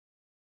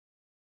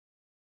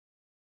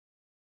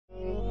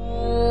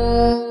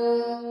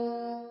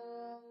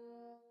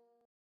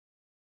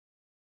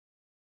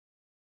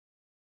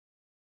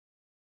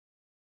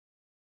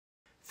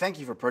Thank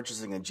you for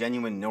purchasing a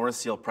genuine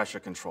Norriseal pressure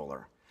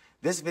controller.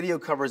 This video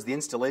covers the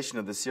installation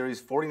of the Series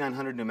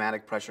 4900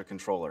 pneumatic pressure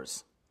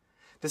controllers.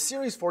 The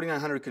Series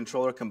 4900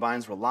 controller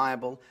combines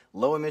reliable,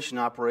 low-emission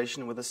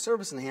operation with a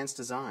service-enhanced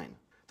design.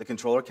 The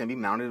controller can be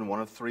mounted in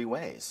one of three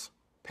ways: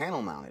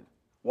 panel-mounted,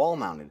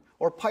 wall-mounted,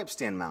 or pipe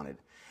stand-mounted,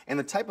 and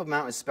the type of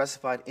mount is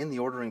specified in the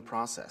ordering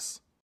process.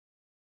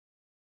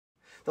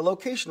 The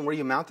location where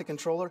you mount the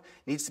controller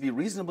needs to be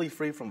reasonably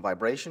free from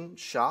vibration,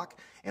 shock,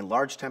 and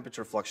large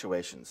temperature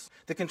fluctuations.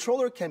 The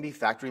controller can be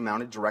factory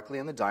mounted directly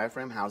on the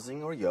diaphragm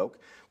housing or yoke,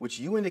 which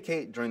you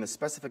indicate during the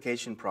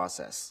specification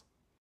process.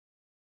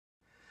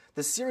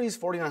 The Series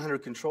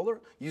 4900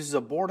 controller uses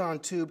a board-on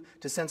tube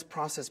to sense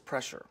process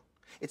pressure.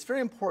 It's very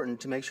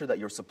important to make sure that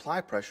your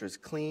supply pressure is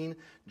clean,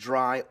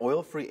 dry,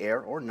 oil-free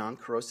air or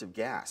non-corrosive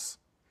gas.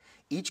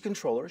 Each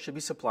controller should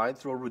be supplied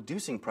through a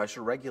reducing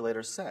pressure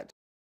regulator set.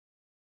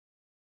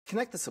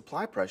 Connect the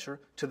supply pressure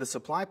to the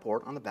supply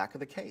port on the back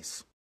of the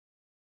case.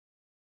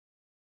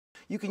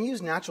 You can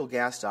use natural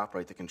gas to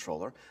operate the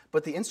controller,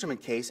 but the instrument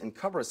case and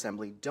cover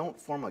assembly don't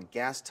form a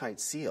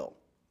gas-tight seal.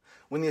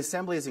 When the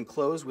assembly is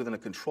enclosed within a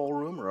control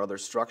room or other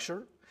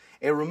structure,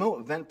 a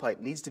remote vent pipe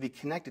needs to be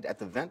connected at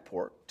the vent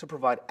port to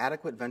provide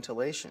adequate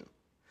ventilation.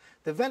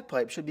 The vent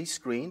pipe should be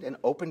screened and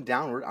opened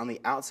downward on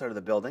the outside of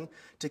the building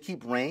to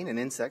keep rain and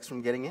insects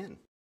from getting in.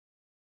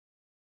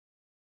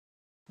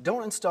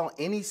 Don't install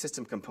any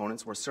system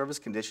components where service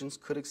conditions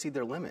could exceed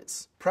their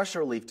limits. Pressure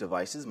relief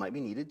devices might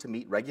be needed to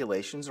meet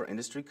regulations or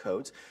industry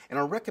codes and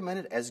are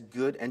recommended as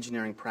good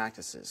engineering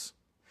practices.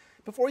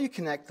 Before you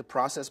connect the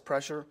process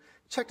pressure,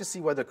 check to see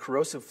whether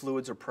corrosive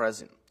fluids are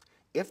present.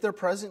 If they're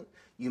present,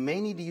 you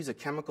may need to use a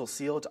chemical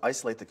seal to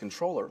isolate the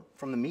controller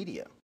from the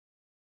media.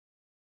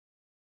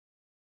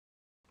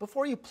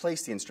 Before you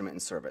place the instrument in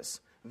service,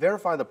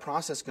 verify the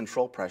process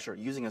control pressure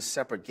using a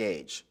separate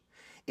gauge.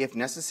 If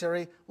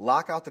necessary,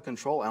 lock out the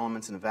control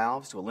elements and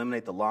valves to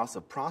eliminate the loss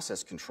of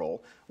process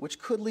control, which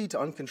could lead to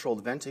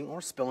uncontrolled venting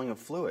or spilling of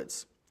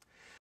fluids.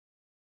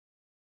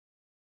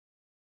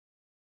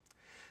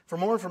 For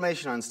more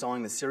information on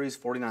installing the Series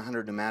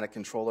 4900 pneumatic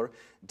controller,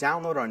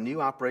 download our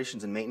new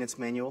operations and maintenance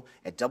manual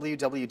at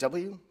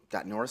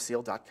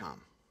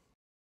www.norriseal.com.